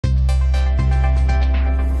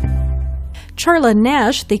Charla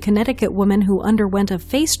Nash, the Connecticut woman who underwent a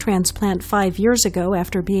face transplant 5 years ago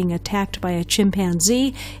after being attacked by a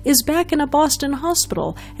chimpanzee, is back in a Boston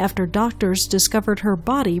hospital after doctors discovered her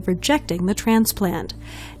body rejecting the transplant.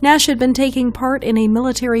 Nash had been taking part in a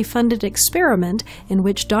military-funded experiment in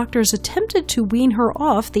which doctors attempted to wean her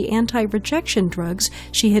off the anti-rejection drugs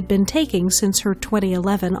she had been taking since her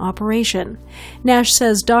 2011 operation. Nash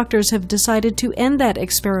says doctors have decided to end that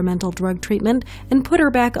experimental drug treatment and put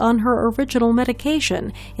her back on her original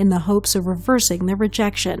medication in the hopes of reversing the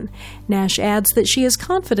rejection. Nash adds that she is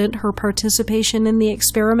confident her participation in the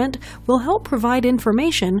experiment will help provide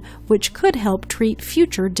information which could help treat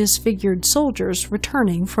future disfigured soldiers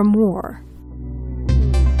returning from war.